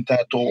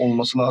internette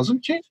olması lazım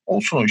ki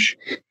olsun o iş.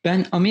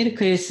 Ben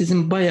Amerika'ya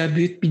sizin bayağı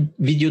büyük bir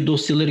video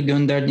dosyaları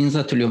gönderdiğinizi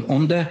hatırlıyorum.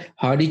 Onda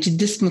harici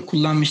disk mi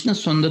kullanmıştınız,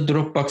 sonunda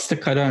Dropbox'ta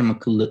karar mı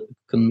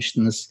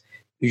kılmıştınız?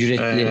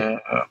 Ücretli.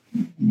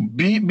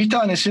 Bir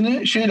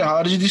tanesini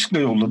harici diskle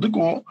yolladık.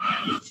 O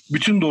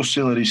bütün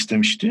dosyaları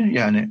istemişti.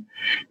 Yani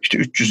işte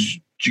 300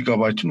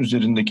 GB'ın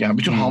üzerindeki, yani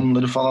bütün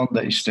hamları falan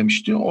da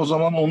istemişti. O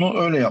zaman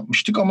onu öyle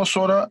yapmıştık ama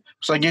sonra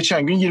mesela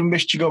geçen gün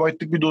 25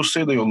 GB'lık bir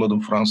dosyayı da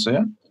yolladım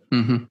Fransa'ya.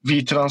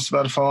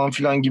 V-Transfer falan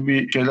filan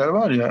gibi şeyler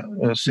var ya,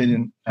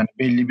 senin yani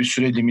belli bir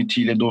süre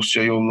limitiyle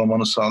dosya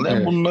yollamanı sağlayan.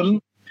 Evet.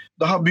 Bunların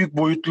daha büyük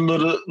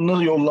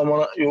boyutlularını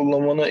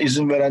yollamana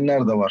izin verenler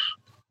de var.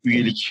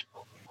 Üyelik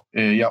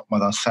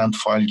yapmadan, send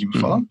file gibi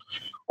falan.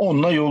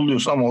 Onunla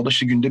yolluyorsun ama o da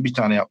işte günde bir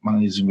tane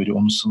yapmana izin veriyor.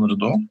 Onun sınırı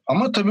da o.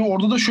 Ama tabii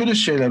orada da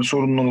şöyle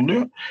sorunlar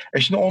oluyor.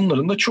 Şimdi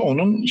onların da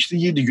çoğunun işte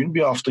 7 gün,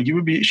 bir hafta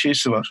gibi bir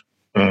şeysi var.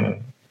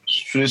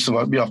 Süresi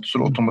var. Bir hafta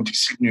sonra otomatik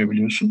siliniyor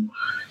biliyorsun.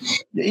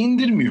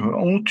 İndirmiyor,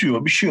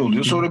 unutuyor, bir şey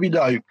oluyor. Sonra bir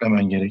daha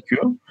yüklemen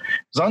gerekiyor.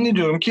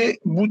 Zannediyorum ki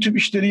bu tip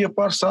işleri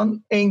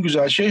yaparsan en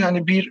güzel şey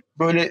hani bir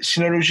böyle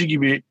Synology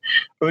gibi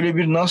öyle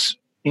bir NAS,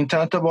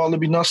 internete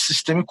bağlı bir NAS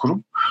sistemi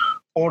kurup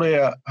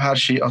oraya her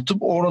şeyi atıp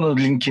oranın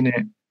linkini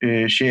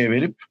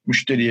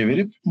müşteriye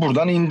verip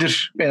buradan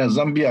indir. En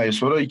azından bir ay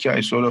sonra, 2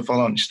 ay sonra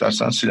falan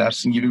istersen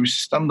silersin gibi bir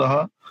sistem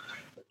daha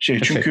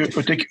çünkü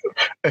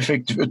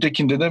efektif.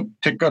 Ötekinde de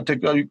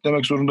tekrar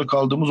yüklemek zorunda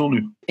kaldığımız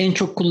oluyor. En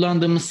çok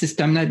kullandığımız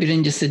sistemler,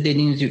 birincisi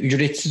dediğiniz gibi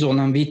ücretsiz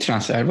olan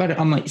V-Transfer var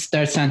ama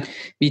istersen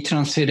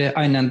V-Transfer'e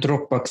aynen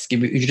Dropbox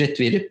gibi ücret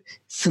verip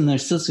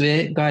sınırsız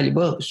ve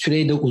galiba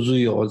süreyi de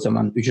uzuyor o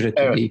zaman ücret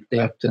ödeyip de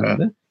yaptığında.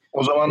 Evet.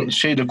 O zaman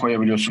de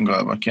koyabiliyorsun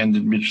galiba.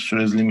 Kendin bir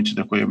süre limiti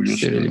de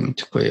koyabiliyorsun. Süre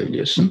limiti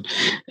koyabiliyorsun.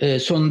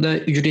 Sonunda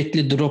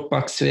ücretli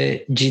Dropbox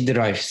ve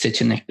G-Drive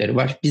seçenekleri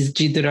var. Biz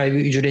G-Drive'ı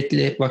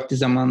ücretli vakti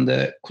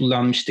zamanında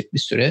kullanmıştık bir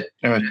süre.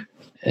 Evet.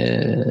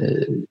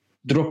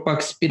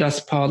 Dropbox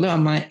biraz pahalı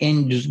ama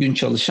en düzgün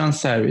çalışan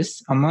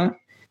servis. Ama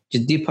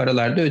ciddi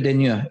paralar da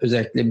ödeniyor.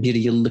 Özellikle bir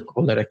yıllık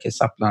olarak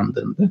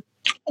hesaplandığında.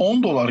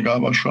 $10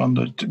 galiba şu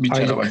anda bir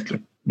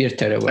terabaytlık. 1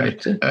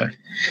 terabaytı. Evet.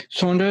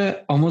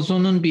 Sonra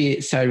Amazon'un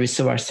bir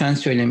servisi var. Sen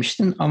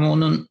söylemiştin ama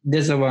onun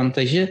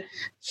dezavantajı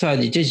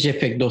sadece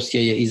JPEG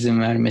dosyaya izin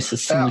vermesi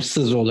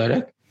sınırsız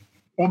olarak.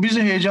 O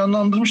bizi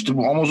heyecanlandırmıştı.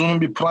 Bu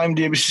Amazon'un bir Prime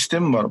diye bir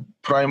sistemi var.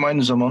 Prime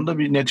aynı zamanda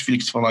bir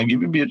Netflix falan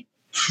gibi bir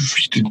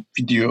işte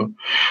video,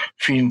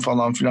 film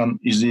falan filan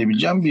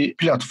izleyebileceğim bir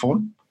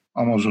platform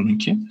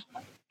Amazon'unki.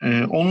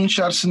 Onun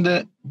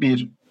içerisinde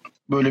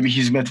böyle bir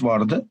hizmet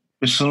vardı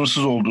ve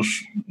sınırsız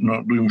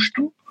olduğunu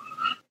duymuştum.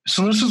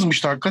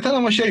 Sınırsızmış hakikaten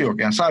ama yok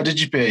yani sadece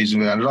JPEG'e izin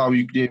veren, RAW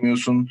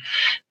yükleyemiyorsun,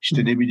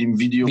 işte ne bileyim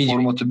video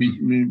formatı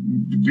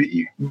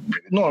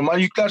normal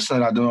yüklersin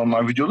herhalde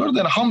normal videoları da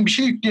yani ham bir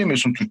şey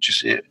yükleyemiyorsun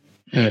Türkçesi.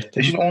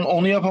 Evet. Şimdi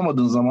onu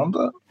yapamadığın zaman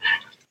da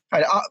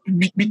yani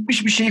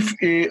bitmiş bir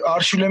şeyi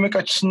arşivlemek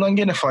açısından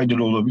gene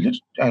faydalı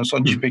olabilir. Yani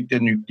sonra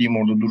JPEG'lerini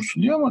yükleyeyim orada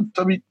dursun diye ama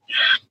tabii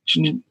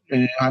şimdi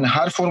hani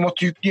her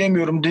formatı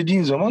yükleyemiyorum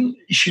dediğin zaman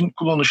işin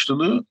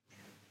kullanışlılığı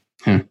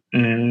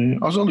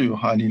azalıyor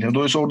haliyle.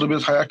 Dolayısıyla orada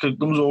biraz hayal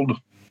kırıklığımız oldu.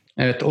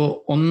 Evet,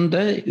 onun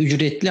da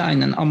ücretli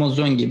aynen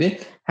Amazon gibi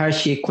her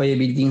şeyi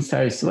koyabildiğin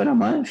servisi var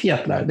ama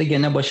fiyatlar da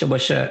gene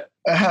başa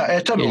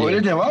Tabii Geliyor.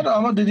 öyle de var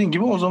ama dediğin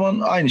gibi o zaman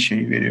aynı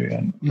şeyi veriyor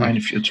yani. Hı. Aynı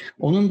fiyatı.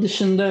 Onun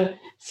dışında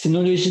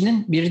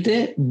Synology'nin bir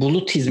de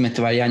bulut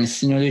hizmeti var. Yani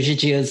Synology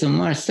cihazın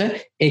varsa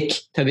ek,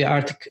 tabii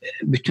artık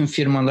bütün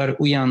firmalar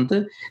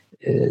uyandı.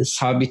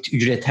 Sabit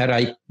ücret, her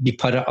ay bir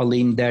para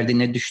alayım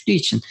derdine düştüğü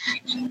için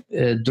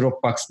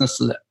Dropbox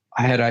nasıl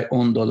her ay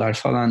 $10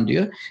 falan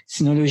diyor.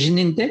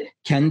 Synology'nin de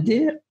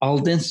kendi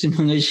aldığın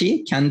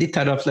Synology'yi kendi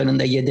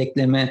taraflarında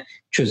yedekleme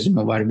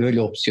çözümü var.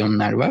 Böyle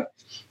opsiyonlar var.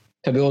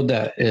 Tabii o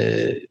da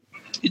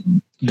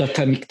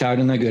data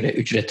miktarına göre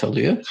ücret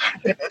alıyor.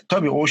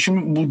 Tabii o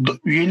şimdi bu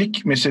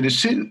üyelik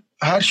meselesi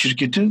her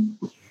şirketin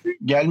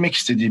gelmek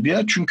istediği bir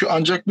yer. Çünkü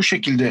ancak bu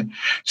şekilde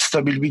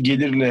stabil bir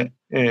gelirle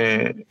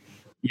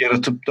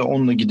yaratıp da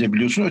onunla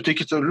gidebiliyorsun.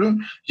 Öteki türlü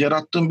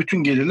yarattığın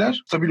bütün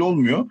gelirler stabil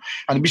olmuyor.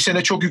 Hani bir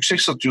sene çok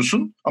yüksek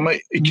satıyorsun ama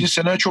ikinci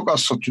sene çok az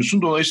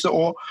satıyorsun. Dolayısıyla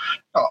o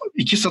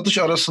iki satış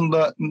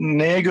arasında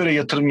neye göre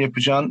yatırım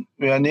yapacağın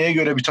veya neye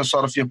göre bir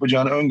tasarruf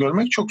yapacağını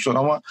öngörmek çok zor.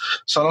 Ama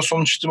sana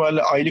sonuç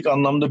itibariyle aylık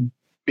anlamda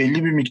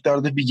belli bir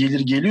miktarda bir gelir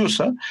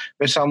geliyorsa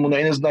ve sen bunu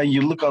en azından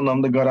yıllık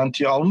anlamda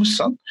garantiye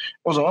almışsan,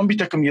 o zaman bir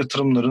takım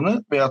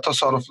yatırımlarını veya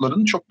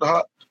tasarruflarını çok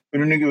daha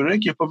önünü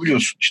görerek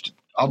yapabiliyorsun. İşte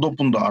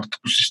Adobe'un da artık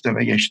bu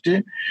sisteme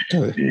geçti.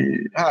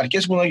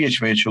 Herkes buna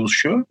geçmeye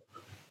çalışıyor.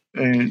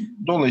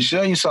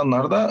 Dolayısıyla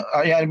insanlar da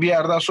yani bir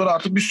yerden sonra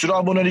artık bir sürü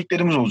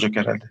aboneliklerimiz olacak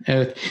herhalde.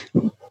 Evet.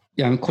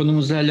 Yani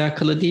konumuzla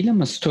alakalı değil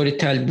ama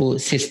Storytel, bu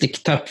sesli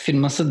kitap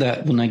firması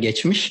da buna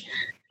geçmiş.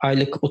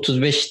 Aylık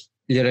 35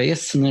 liraya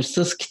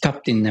sınırsız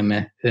kitap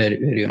dinleme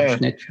veriyormuş.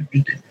 Evet.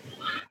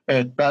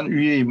 Evet, ben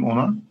üyeyim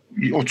ona.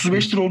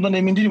 35 lira olduğundan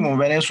emin değilim ama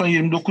ben en son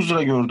 29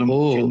 lira gördüm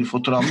kendi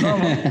faturamda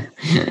ama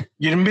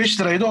 25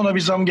 liraydı, ona bir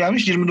zam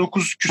gelmiş,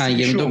 29 küsur.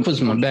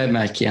 29 mu? Ben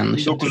belki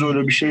yanlış. 29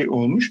 öyle bir şey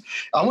olmuş.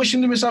 Ama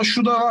şimdi mesela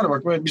şu da var,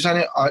 bak biz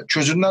hani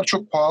çözümler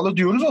çok pahalı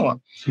diyoruz ama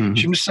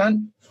şimdi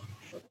sen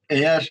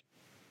eğer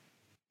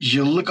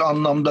yıllık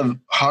anlamda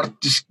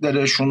hard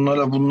disklere,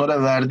 şunlara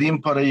bunlara verdiğin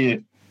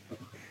parayı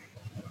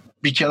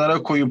bir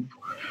kenara koyup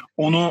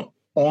onu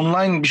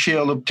online bir şey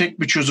alıp tek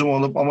bir çözüm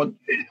alıp ama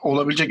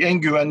olabilecek en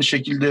güvenli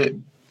şekilde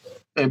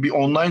bir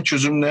online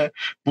çözümle,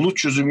 bulut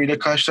çözümüyle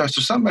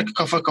karşılaştırsan belki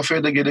kafa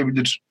kafaya da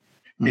gelebilir.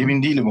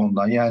 Emin değilim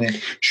ondan. Yani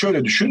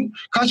şöyle düşün.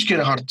 Kaç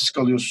kere hard disk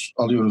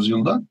alıyoruz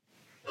yılda?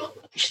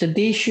 İşte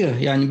değişiyor.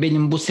 Yani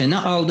benim bu sene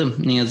aldım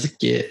ne yazık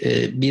ki.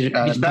 Bir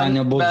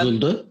tane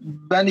bozuldu.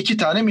 Ben 2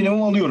 tane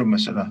minimum alıyorum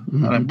mesela.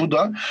 Yani bu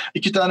da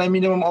 2 tane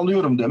minimum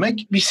alıyorum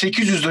demek. Bir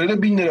 800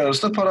 lirayla 1000 lira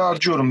arasında para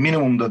harcıyorum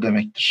minimumda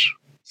demektir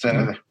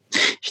senede.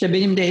 İşte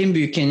benim de en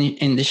büyük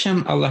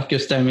endişem, Allah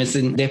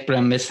göstermesin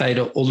deprem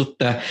vesaire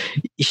olup da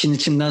işin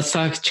içinden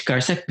sağ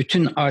çıkarsak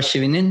bütün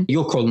arşivinin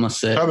yok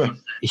olması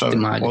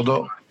ihtimali. Tabii.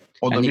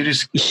 O da yani bir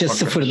risk. İşe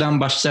sıfırdan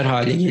başlar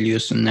hale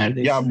geliyorsun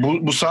neredeyse. Ya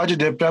bu sadece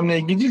depremle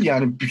ilgili değil,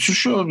 yani bir sürü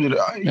şey olabilir.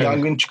 Evet.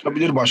 Yangın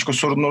çıkabilir, başka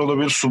sorunlar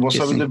olabilir, su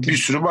basabilir, kesinlikle. Bir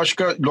sürü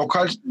başka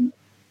lokal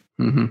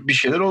bir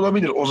şeyler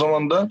olabilir. O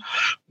zaman da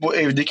bu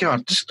evdeki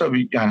hard disk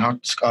tabii, yani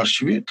hard disk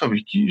arşivi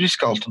tabii ki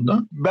risk altında.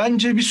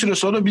 Bence bir süre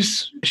sonra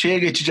biz şeye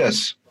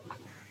geçeceğiz.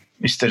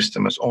 İster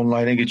istemez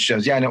online'a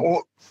geçeceğiz. Yani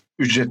o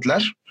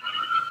ücretler,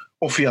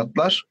 o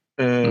fiyatlar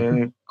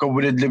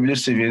kabul edilebilir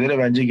seviyelere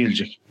bence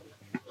gelecek.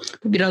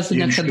 Biraz da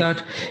ne kadar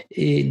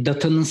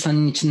datanın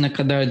senin için ne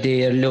kadar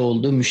değerli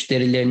olduğu,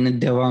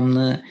 müşterilerinin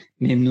devamlı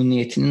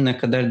memnuniyetinin ne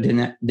kadar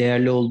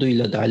değerli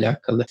olduğuyla da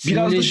alakalı.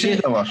 Biraz da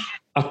şey de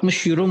var.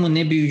 60 euro mu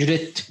ne bir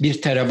ücret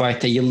 1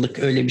 terabayta yıllık,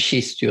 öyle bir şey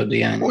istiyordu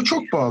yani. O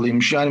çok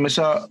pahalıymış. Yani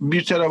mesela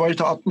 1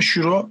 terabayta 60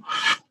 euro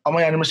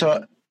ama yani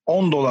mesela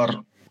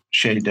 $10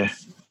 şeyde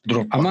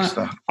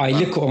Dropbox'ta. Ama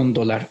aylık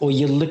 $10. O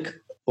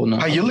yıllık onu.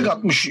 Yıllık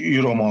 60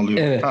 euro mu alıyor?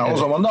 Evet, evet. O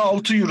zaman da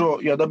 6 euro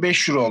ya da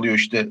 5 euro alıyor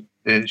işte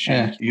evet.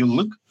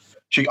 Yıllık,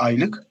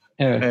 aylık.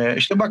 Evet.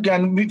 İşte bak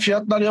yani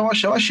fiyatlar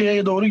yavaş yavaş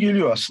şeye doğru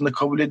geliyor aslında,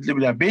 kabul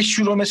edilebilir. 5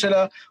 euro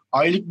mesela,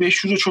 aylık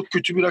 5 euro çok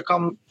kötü bir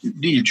rakam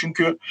değil.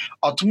 Çünkü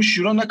 60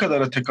 euro ne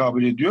kadara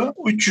tekabül ediyor?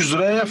 300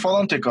 liraya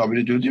falan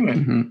tekabül ediyor değil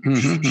mi?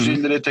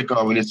 350 liraya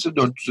tekabül etse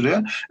 400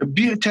 liraya.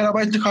 1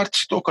 terabaytlık hard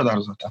disk de o kadar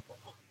zaten.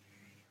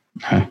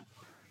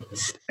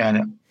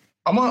 Yani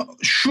ama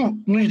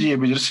şunu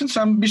diyebilirsin,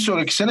 sen bir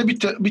sonraki sene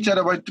bir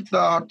terabaytlık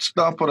daha hard disk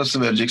daha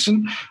parası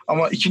vereceksin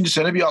ama ikinci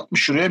sene bir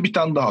 60 euroya bir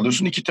tane daha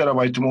alıyorsun, 2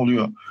 terabaytım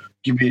oluyor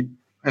gibi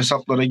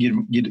hesaplara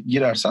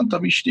girersen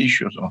tabii iş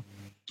değişiyor o zaman.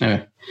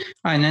 Evet.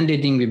 Aynen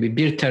dediğim gibi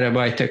 1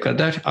 terabayta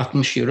kadar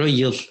 60 euro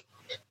yıl.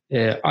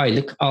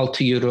 Aylık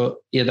 6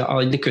 euro ya da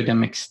aylık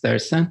ödemek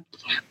istersen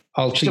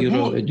 6 işte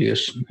euro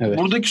ödüyorsun. Evet.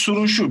 Buradaki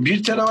sorun şu: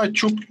 1 terabayt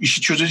çok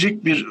işi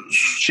çözecek bir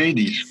şey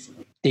değil.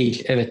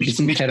 Değil. Evet.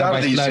 Bizim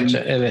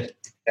terabaytlarca. Evet.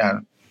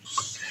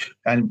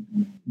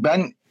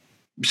 Yani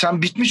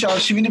sen bitmiş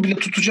arşivini bile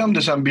tutacağım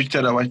desem 1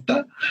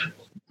 terabaytta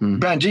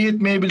bence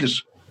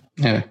yetmeyebilir.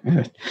 Evet.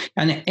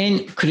 Yani en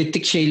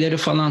kritik şeyleri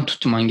falan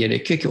tutman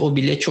gerekiyor ki o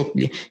bile çok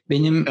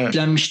benim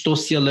işlenmiş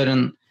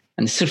dosyaların,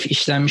 hani sırf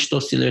işlenmiş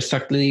dosyaları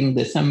saklayayım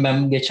desem,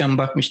 ben geçen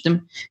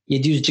bakmıştım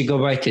 700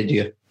 GB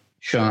ediyor.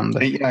 şu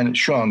anda. Yani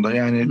şu anda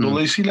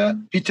dolayısıyla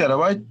 1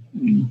 terabayt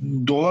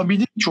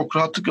dolabilir, çok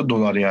rahatlıkla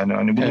dolar yani.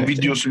 Hani bunun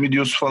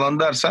videosu falan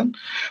dersen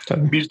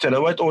Tabii. 1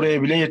 terabayt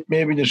oraya bile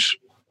yetmeyebilir.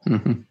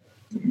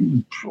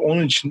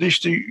 Onun için de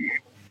işte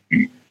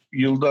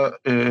yılda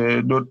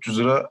 400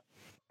 lira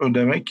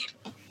ödemek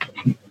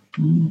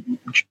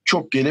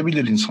çok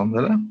gelebilir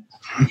insanlara.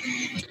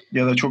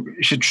 Ya da çok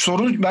işte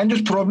sorun,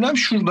 bence problem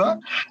şurada,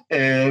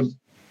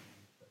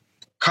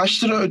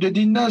 kaç lira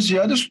ödediğinden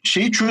ziyade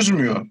şeyi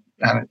çözmüyor.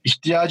 Yani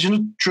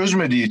ihtiyacını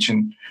çözmediği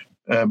için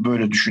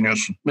böyle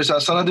düşünüyorsun. Mesela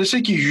sana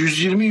dese ki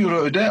 120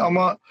 euro öde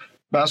ama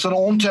ben sana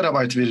 10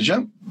 terabayt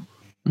vereceğim.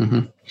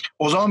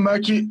 O zaman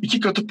belki 2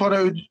 katı para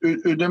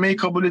ödemeyi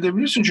kabul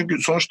edebilirsin.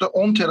 Çünkü sonuçta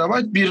 10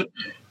 terabayt bir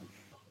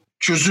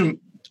çözüm.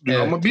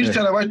 Ama 1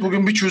 terabayt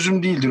bugün bir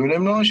çözüm değildir.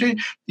 Önemli olan şey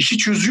işi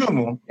çözüyor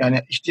mu?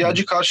 Yani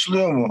ihtiyacı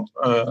karşılıyor mu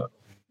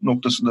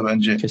noktasında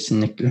bence.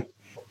 Kesinlikle.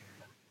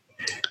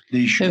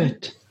 Değişiyor.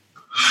 Evet.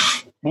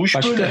 Bu iş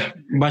böyle.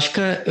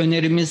 Başka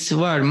önerimiz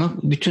var mı?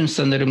 Bütün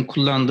sanırım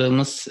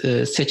kullandığımız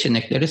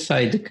seçenekleri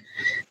saydık.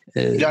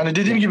 Yani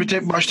dediğim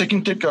gibi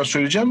baştakini tekrar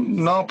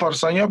söyleyeceğim. Ne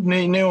yaparsan yap,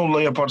 ne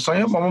yolla yaparsan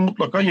yap ama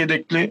mutlaka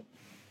yedekli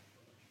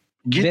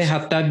git. Ve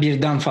hatta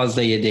birden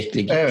fazla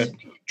yedekli git. Evet.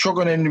 Çok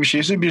önemli bir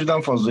şeyse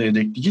birden fazla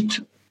yedekli git.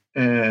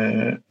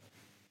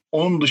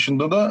 Onun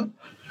dışında da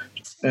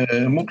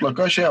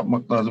mutlaka şey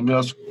yapmak lazım.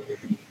 Biraz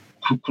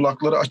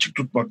kulakları açık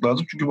tutmak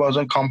lazım. Çünkü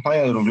bazen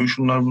kampanyalar oluyor.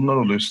 Şunlar bunlar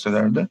oluyor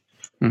sitelerde.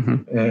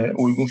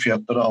 Uygun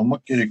fiyatları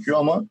almak gerekiyor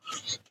ama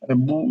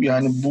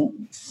bu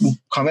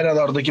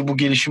kameralardaki bu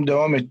gelişim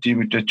devam ettiği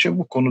müddetçe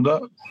bu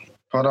konuda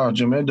para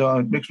harcamaya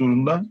devam etmek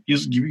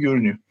zorundayız gibi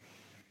görünüyor.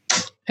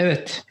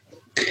 Evet.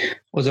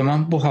 O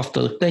zaman bu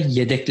haftalıkta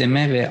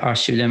yedekleme ve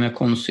arşivleme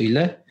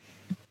konusuyla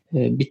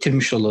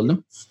bitirmiş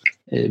olalım.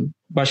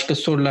 Başka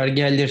sorular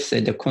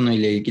gelirse de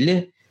konuyla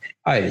ilgili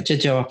ayrıca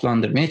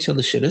cevaplandırmaya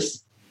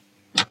çalışırız.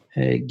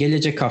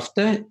 Gelecek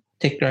hafta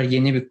tekrar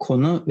yeni bir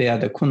konu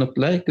veya da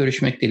konukla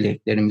görüşmek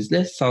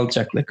dileklerimizle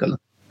sağlıcakla kalın.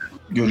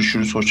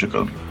 Görüşürüz, hoşça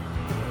kalın.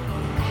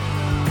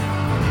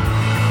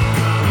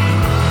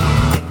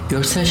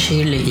 Görsel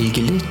şehirle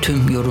ilgili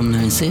tüm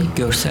yorumlarınızı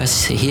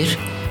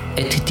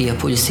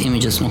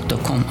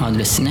görselsehir@diapolisimages.com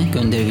adresine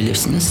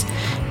gönderebilirsiniz.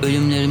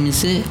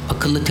 Bölümlerimizi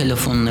akıllı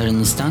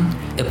telefonlarınızdan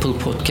Apple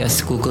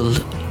Podcast, Google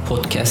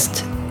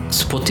Podcast,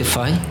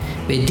 Spotify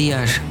ve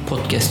diğer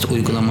podcast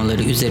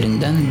uygulamaları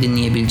üzerinden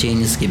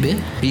dinleyebileceğiniz gibi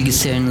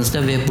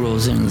bilgisayarınızda ve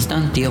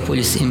browserınızdan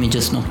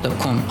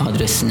diapolisimages.com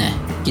adresine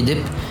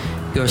gidip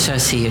Görsel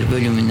Sehir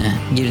bölümüne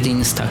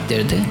girdiğiniz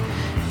takdirde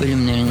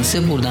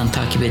bölümlerinizi buradan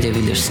takip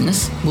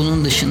edebilirsiniz.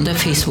 Bunun dışında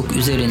Facebook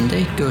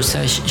üzerinde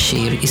Görsel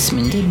Şehir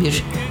isminde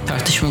bir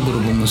tartışma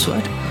grubumuz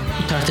var.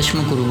 Bu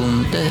tartışma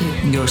grubunda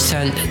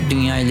görsel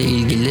dünya ile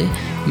ilgili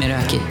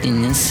merak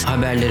ettiğiniz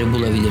haberleri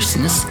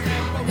bulabilirsiniz.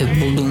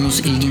 Bulduğumuz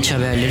ilginç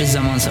haberleri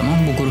zaman zaman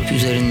bu grup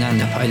üzerinden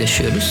de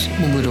paylaşıyoruz.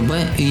 Bu gruba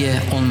üye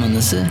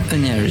olmanızı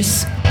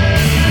öneririz.